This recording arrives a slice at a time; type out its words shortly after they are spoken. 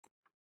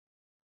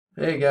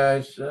Hey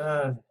guys,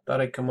 thought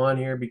I'd come on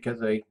here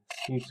because I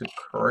see some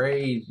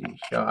crazy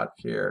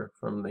shots here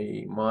from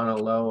the Mauna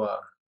Loa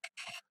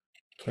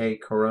K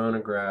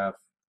coronagraph,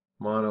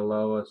 Mauna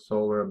Loa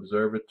Solar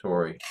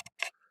Observatory.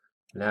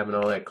 And having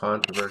all that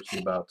controversy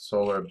about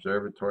Solar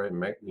Observatory in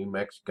New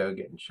Mexico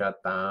getting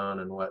shut down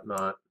and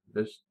whatnot.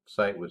 This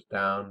site was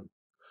down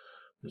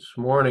this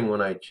morning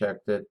when I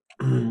checked it,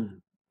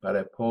 but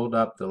I pulled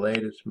up the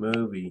latest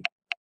movie.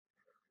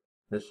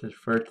 This is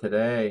for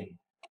today.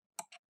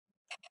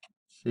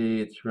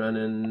 See, it's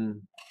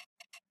running.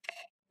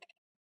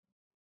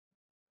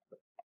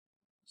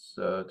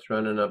 So it's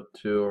running up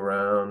to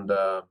around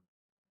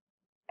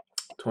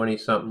 20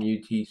 something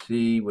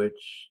UTC,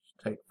 which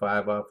take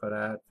 5 off of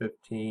that,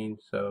 15.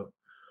 So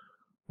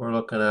we're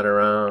looking at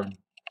around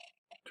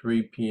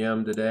 3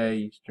 p.m. today,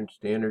 Eastern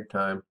Standard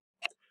Time.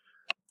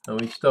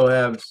 And we still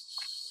have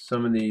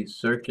some of these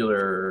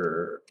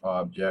circular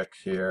objects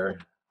here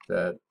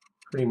that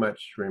pretty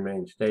much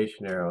remain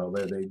stationary,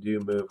 although they do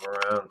move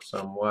around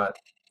somewhat.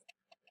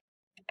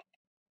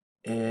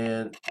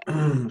 And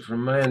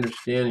from my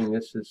understanding,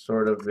 this is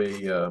sort of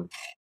a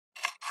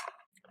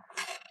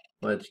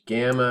well, it's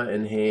gamma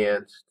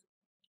enhanced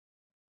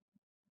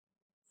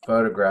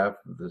photograph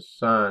of the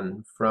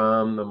sun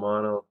from the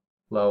Mauna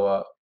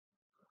Loa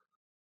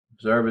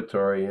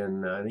Observatory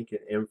in, I think, an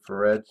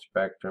infrared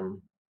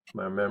spectrum, if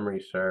my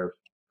memory serves.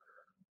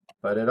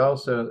 But it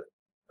also,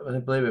 I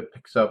believe it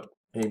picks up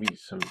maybe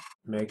some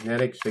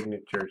magnetic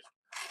signatures.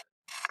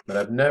 But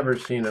I've never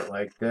seen it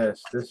like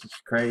this. This is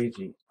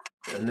crazy.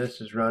 And this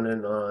is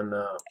running on,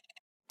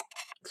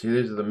 see,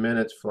 these are the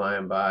minutes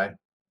flying by.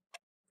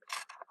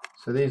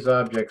 So these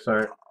objects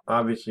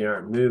obviously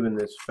aren't moving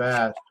this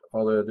fast,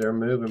 although they're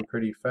moving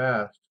pretty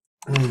fast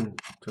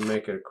to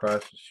make it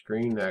across the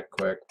screen that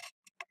quick.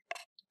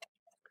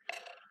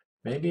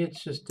 Maybe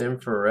it's just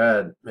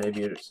infrared.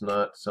 Maybe it's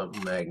not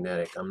something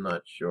magnetic. I'm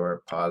not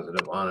sure,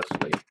 positive,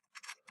 honestly.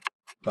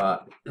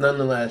 But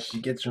nonetheless,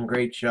 you get some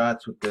great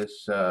shots with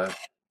this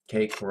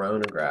K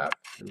coronagraph.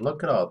 And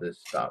look at all this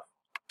stuff.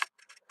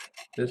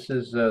 This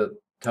is a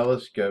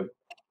telescope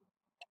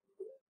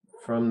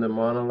from the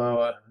Mauna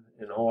Loa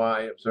in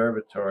Hawaii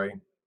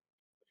Observatory,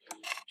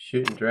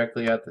 shooting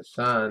directly at the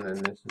sun,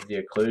 and this is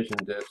the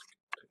occlusion disk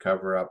to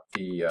cover up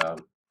the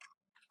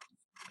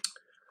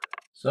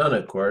sun,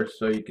 of course,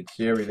 so you can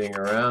see everything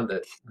around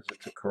it because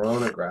it's a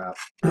coronagraph.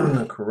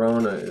 The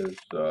corona is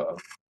the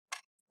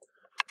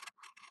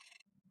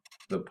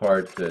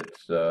part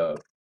that's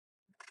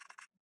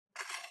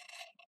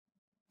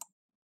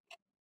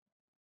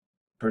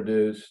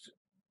produced,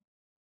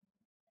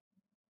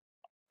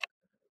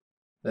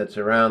 that's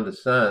around the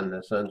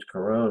sun's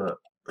corona.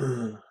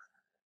 So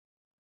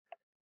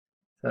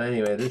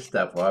anyway, this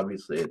stuff,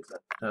 obviously,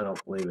 I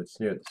don't believe it's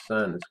near the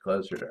sun. It's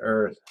closer to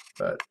Earth.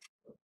 But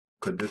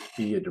could this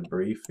be a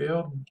debris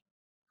field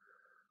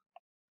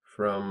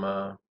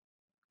from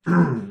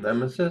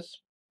Nemesis?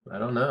 I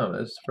don't know.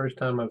 This is the first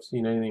time I've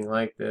seen anything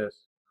like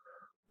this.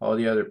 All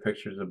the other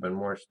pictures have been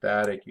more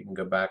static. You can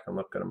go back and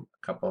look at a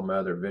couple of my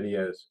other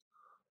videos.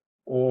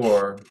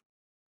 Or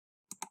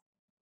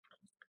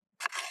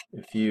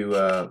if you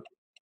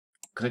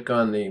click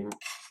on the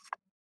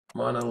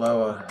Mauna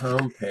Loa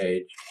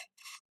homepage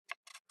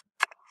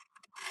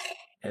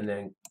and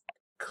then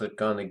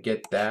click on the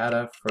get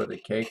data for the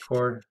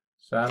K-Core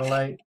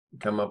satellite, you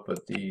come up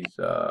with these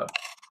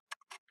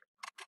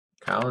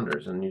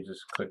calendars, and you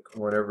just click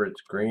whenever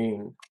it's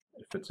green.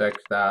 If it's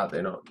X'd out,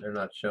 they're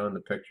not showing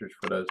the pictures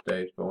for those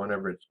days, but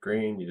whenever it's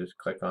green, you just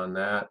click on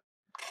that,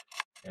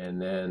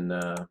 and then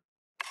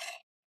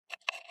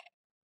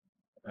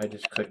I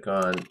just click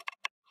on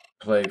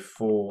play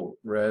full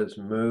res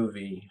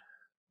movie.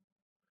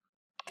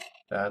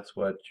 That's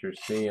what you're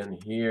seeing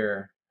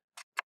here.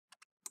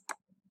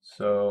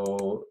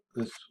 So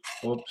this,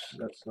 whoops,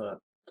 that's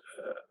not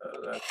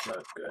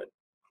good.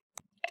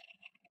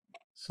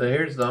 So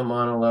here's the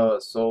Mauna Loa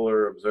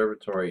Solar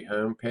Observatory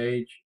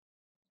homepage.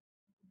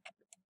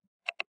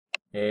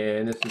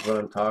 And this is what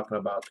I'm talking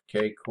about, the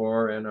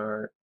K-Core and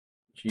our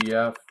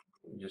GF.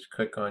 You just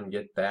click on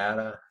get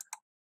data.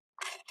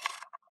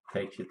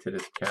 Takes you to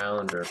this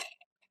calendar.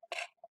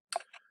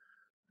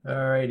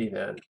 Alrighty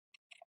then.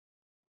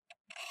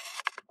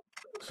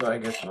 So I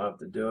guess I'll have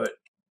to do it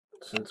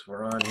since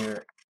we're on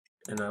here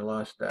and I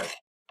lost that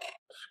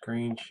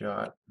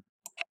screenshot.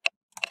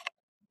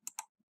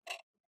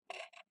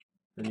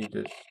 Then you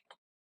just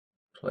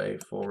play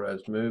full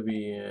res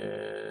movie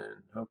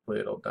and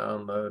hopefully it'll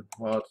download.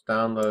 While it's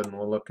downloading,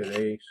 we'll look at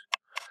ACE.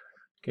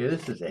 Okay,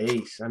 this is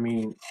ACE. I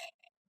mean,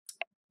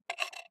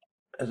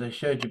 as I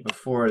showed you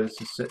before, this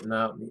is sitting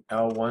out in the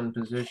L1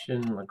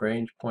 position,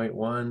 Lagrange point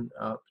 1,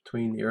 out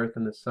between the Earth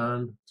and the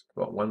Sun. It's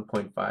about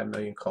 1.5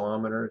 million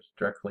kilometers,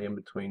 directly in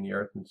between the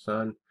Earth and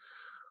Sun,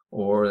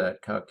 or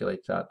that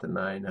calculates out to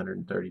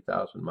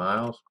 930,000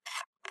 miles.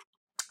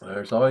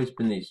 There's always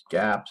been these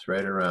gaps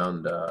right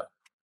around,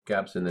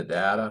 gaps in the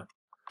data,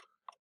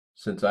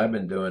 since I've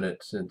been doing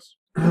it since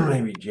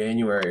maybe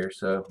January or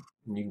so.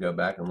 You can go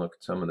back and look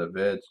at some of the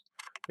vids.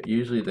 But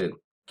usually the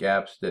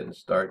gaps didn't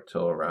start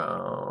till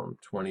around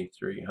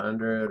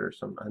 2300 or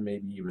some,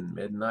 maybe even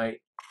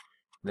midnight.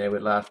 And they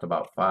would last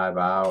about 5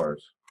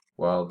 hours.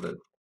 Well, the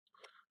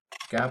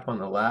gap on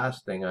the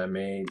last thing I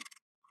made,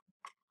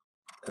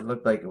 it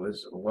looked like it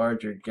was a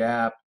larger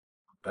gap,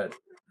 but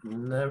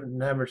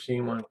never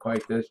seen one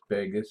quite this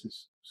big. This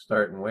is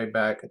starting way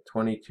back at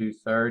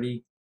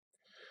 2230,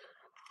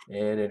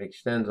 and it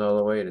extends all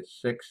the way to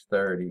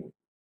 630.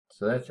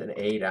 So that's an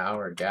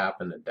 8-hour gap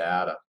in the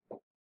data.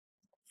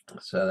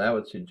 So that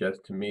would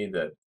suggest to me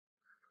that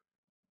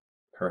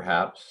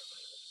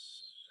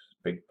perhaps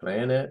big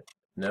planet,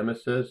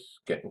 Nemesis,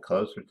 getting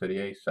closer to the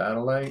 8th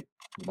satellite,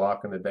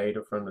 blocking the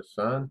data from the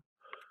sun.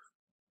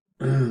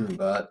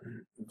 But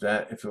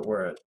that, if it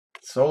were a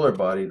solar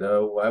body,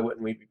 though, why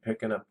wouldn't we be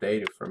picking up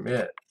data from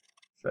it?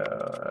 So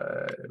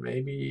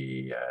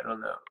maybe, I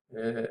don't know.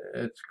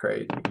 It's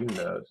crazy. Who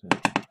knows?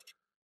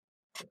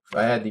 If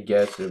I had to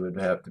guess, it would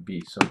have to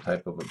be some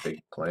type of a big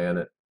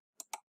planet.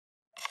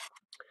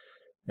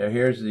 Now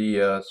here's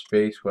the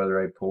space weather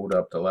I pulled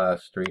up the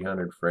last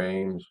 300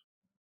 frames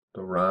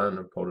to run.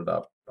 I pulled it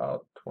up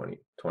about 20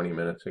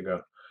 minutes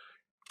ago.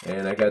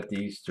 And I got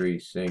these three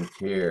synced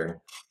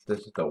here.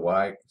 This is the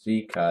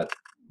YZ cut.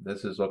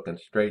 This is looking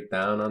straight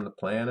down on the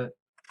planet.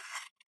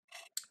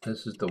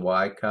 This is the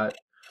Y cut,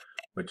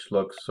 which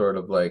looks sort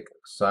of like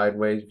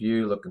sideways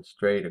view, looking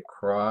straight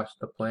across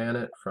the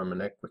planet from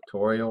an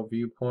equatorial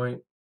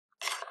viewpoint.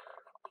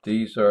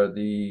 These are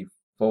the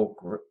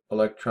Folk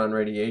electron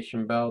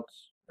radiation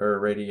belts, or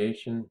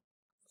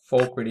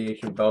Folk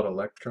radiation belt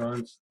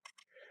electrons.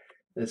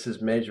 This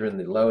is measuring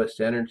the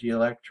lowest energy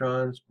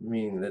electrons,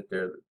 meaning that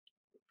they're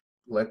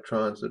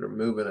electrons that are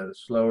moving at a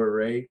slower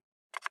rate,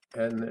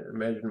 and they're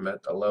measuring them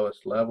at the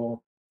lowest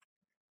level,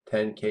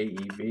 10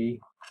 keV.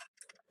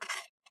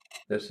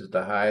 This is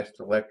the highest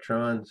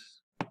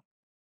electrons, the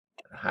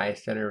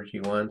highest energy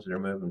ones that are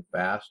moving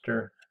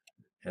faster,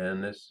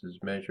 and this is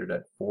measured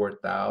at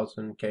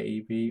 4000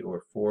 keV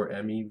or 4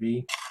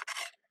 MeV.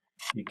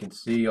 You can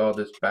see all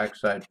this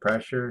backside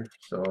pressure,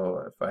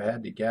 so if I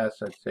had to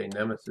guess, I'd say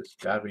Nemesis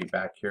got to be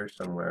back here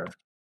somewhere.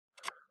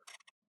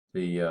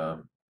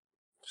 The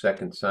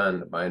second sun,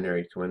 the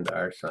binary twin to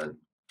our sun.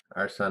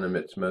 Our sun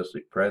emits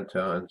mostly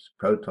protons,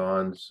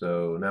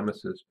 so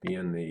Nemesis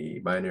being the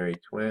binary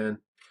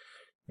twin.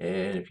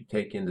 And if you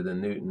take into the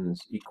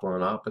Newton's equal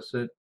and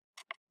opposite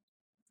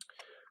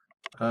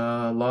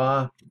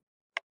law,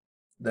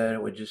 then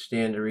it would just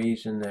stand to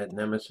reason that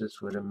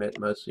Nemesis would emit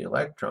mostly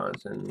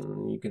electrons.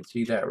 And you can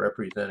see that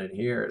represented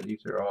here.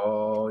 These are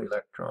all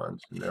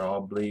electrons, and they're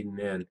all bleeding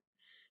in.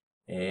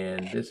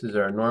 And this is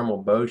our normal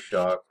bow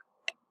shock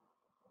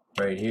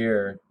right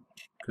here,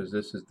 because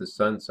this is the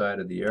sun side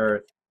of the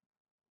Earth.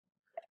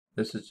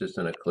 This is just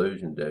an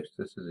occlusion dish.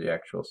 This is the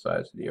actual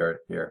size of the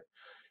Earth here.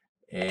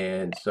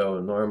 And so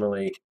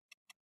normally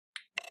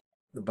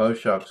the bow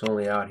shock's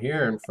only out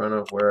here in front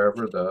of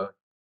wherever the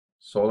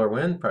solar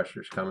wind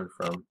pressure is coming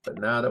from. But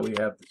now that we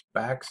have this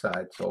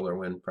backside solar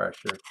wind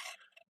pressure,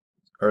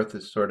 Earth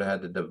has sort of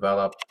had to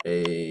develop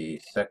a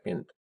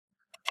second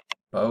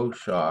bow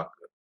shock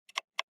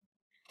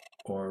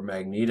or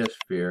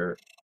magnetosphere.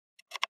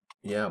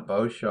 Yeah,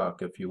 bow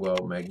shock, if you will,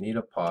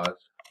 magnetopause,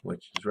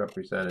 which is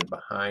represented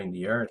behind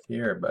the Earth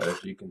here. But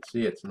as you can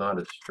see, it's not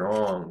as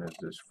strong as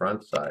this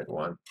front side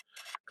one,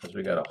 because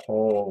we got a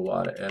whole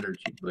lot of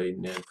energy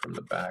bleeding in from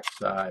the back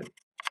side.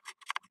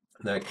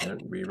 That can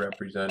be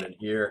represented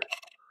here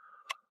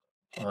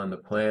on the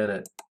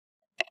planet.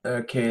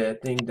 Okay,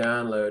 that thing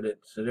downloaded.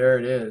 So there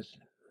it is.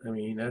 I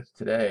mean, that's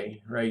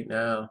today, right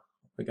now.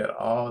 We got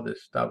all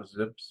this stuff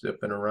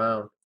zipping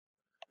around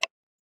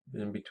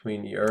in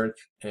between the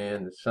Earth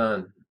and the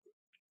Sun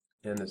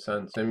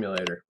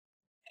simulator.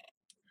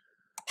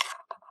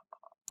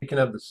 Speaking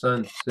of the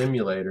Sun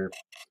simulator,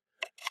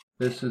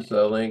 this is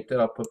a link that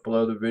I'll put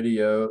below the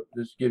video.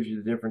 This gives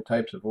you the different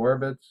types of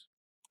orbits.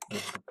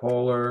 There's the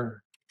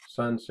polar,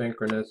 sun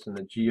synchronous, and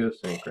the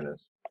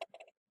geosynchronous.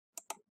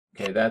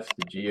 Okay, that's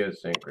the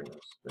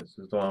geosynchronous. This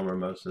is the one where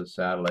most of the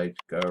satellites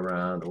go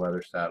around, the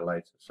weather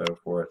satellites and so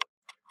forth.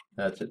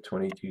 That's at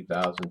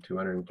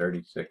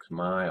 22,236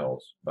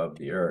 miles above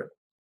the Earth.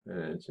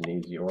 And it's an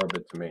easy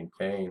orbit to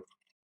maintain.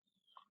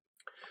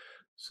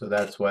 So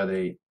that's why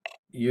they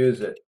use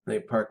it. They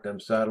park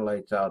them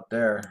satellites out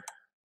there.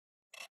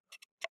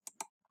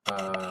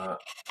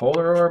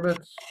 Polar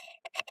orbits,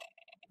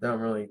 don't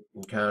really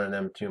encounter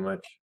them too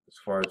much as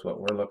far as what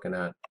we're looking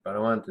at. But I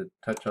wanted to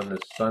touch on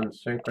this sun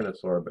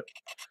synchronous orbit.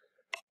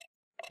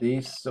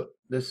 This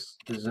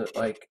isn't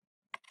like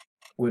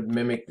would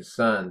mimic the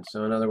sun.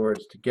 So in other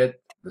words, to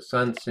get the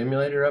sun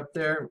simulator up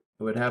there,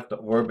 it would have to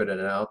orbit at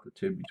an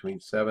altitude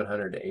between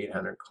 700 to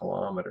 800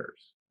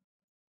 kilometers.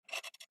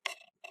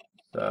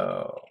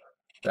 So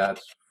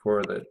that's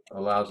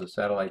allows the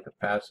satellite to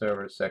pass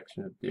over a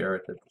section of the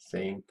Earth at the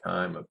same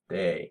time of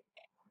day,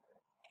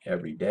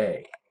 every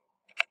day.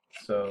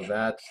 So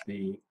that's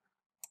the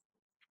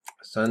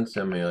sun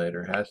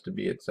simulator, has to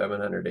be at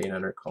 700,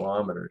 800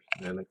 kilometers.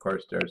 And then of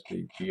course there's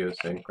the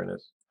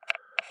geosynchronous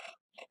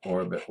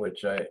orbit,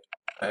 which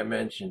I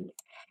mentioned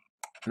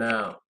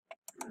Now,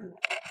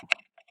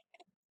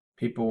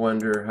 people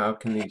wonder, how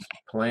can these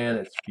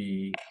planets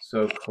be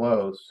so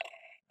close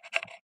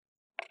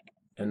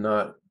and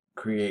not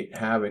create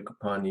havoc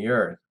upon the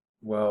Earth?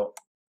 Well,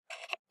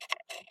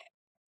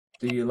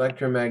 the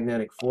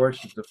electromagnetic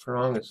force is the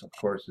strongest, of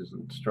course, is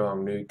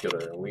strong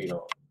nuclear, and we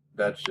don't.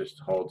 That just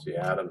holds the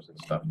atoms and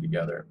stuff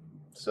together.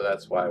 So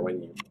that's why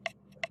when you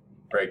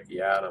break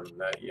the atom,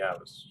 that you have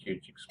a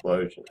huge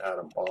explosion,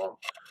 atom bomb.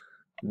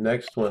 The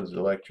next one's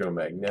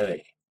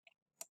electromagnetic,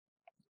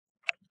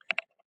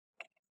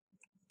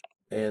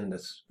 and the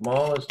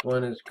smallest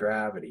one is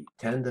gravity,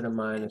 10 to the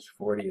minus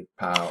 40th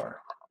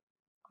power.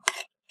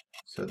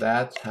 So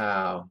that's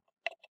how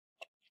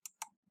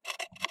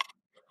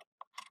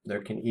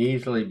there can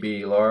easily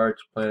be large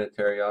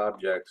planetary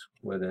objects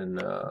within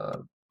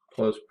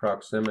close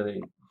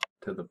proximity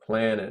to the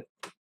planet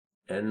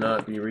and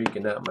not be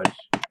wreaking that much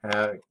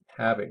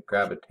havoc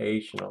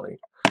gravitationally.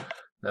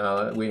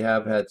 Now, we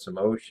have had some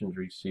oceans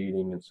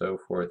receding and so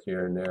forth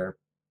here and there,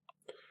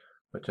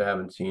 which I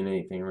haven't seen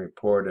anything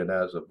reported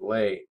as of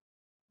late,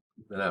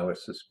 and I would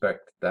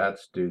suspect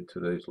that's due to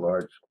these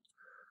large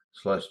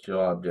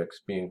celestial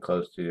objects being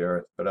close to the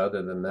Earth. But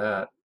other than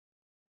that,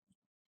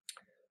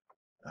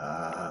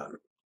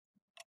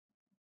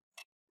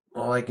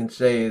 all I can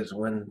say is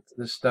when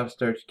this stuff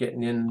starts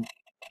getting in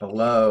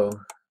below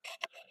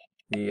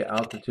the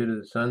altitude of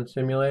the sun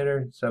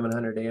simulator,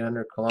 700,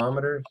 800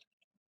 kilometers,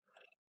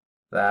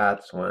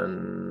 that's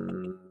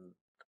when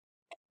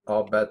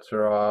all bets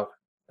are off.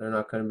 They're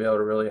not going to be able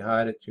to really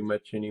hide it too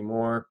much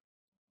anymore.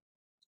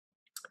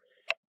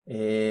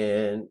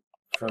 And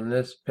from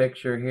this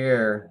picture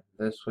here,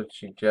 this would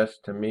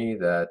suggest to me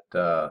that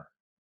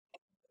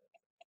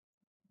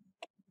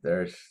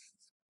there's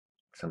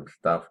some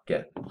stuff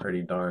getting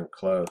pretty darn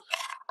close.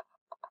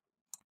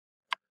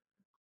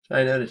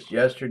 I noticed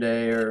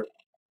yesterday, or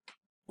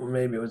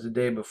maybe it was the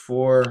day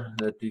before,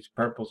 that these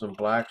purples and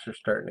blacks are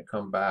starting to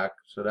come back.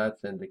 So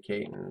that's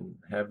indicating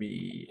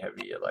heavy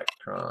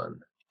electron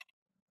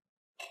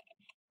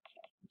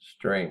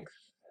strength,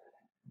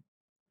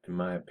 in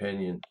my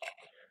opinion.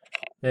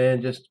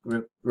 And just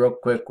real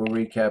quick, we'll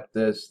recap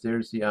this.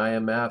 There's the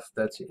IMF,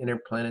 that's the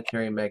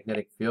interplanetary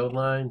magnetic field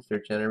lines.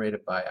 They're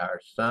generated by our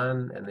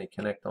sun, and they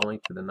connect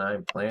only to the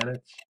 9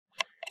 planets.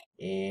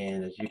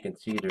 And as you can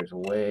see, there's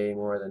way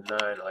more than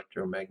 9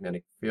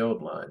 electromagnetic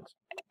field lines.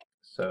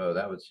 So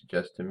that would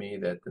suggest to me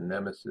that the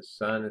Nemesis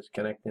sun is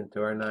connecting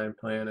to our 9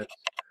 planets,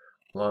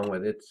 along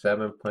with its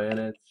 7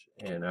 planets,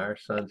 and our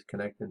sun's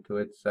connecting to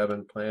its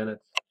 7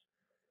 planets.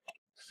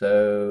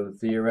 So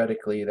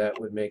theoretically, that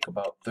would make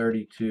about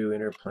 32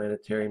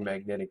 interplanetary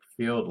magnetic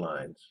field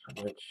lines,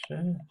 which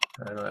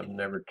I've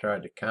never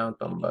tried to count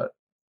them, but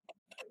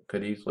it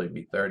could easily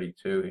be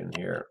 32 in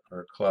here,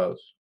 or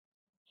close.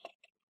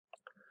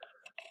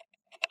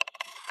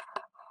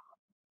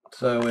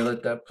 So we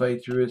let that play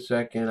through a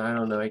second. I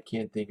don't know. I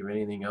can't think of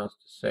anything else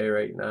to say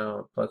right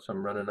now. Plus,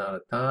 I'm running out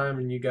of time,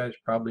 and you guys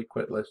probably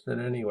quit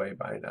listening anyway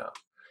by now.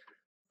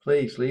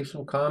 Please leave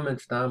some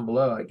comments down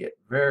below. I get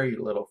very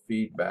little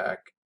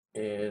feedback,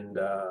 and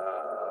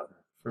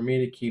for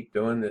me to keep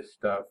doing this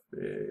stuff,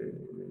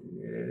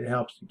 it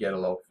helps to get a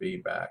little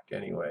feedback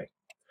anyway.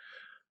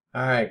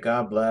 All right.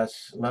 God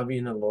bless. Love you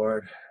in the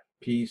Lord.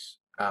 Peace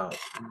out.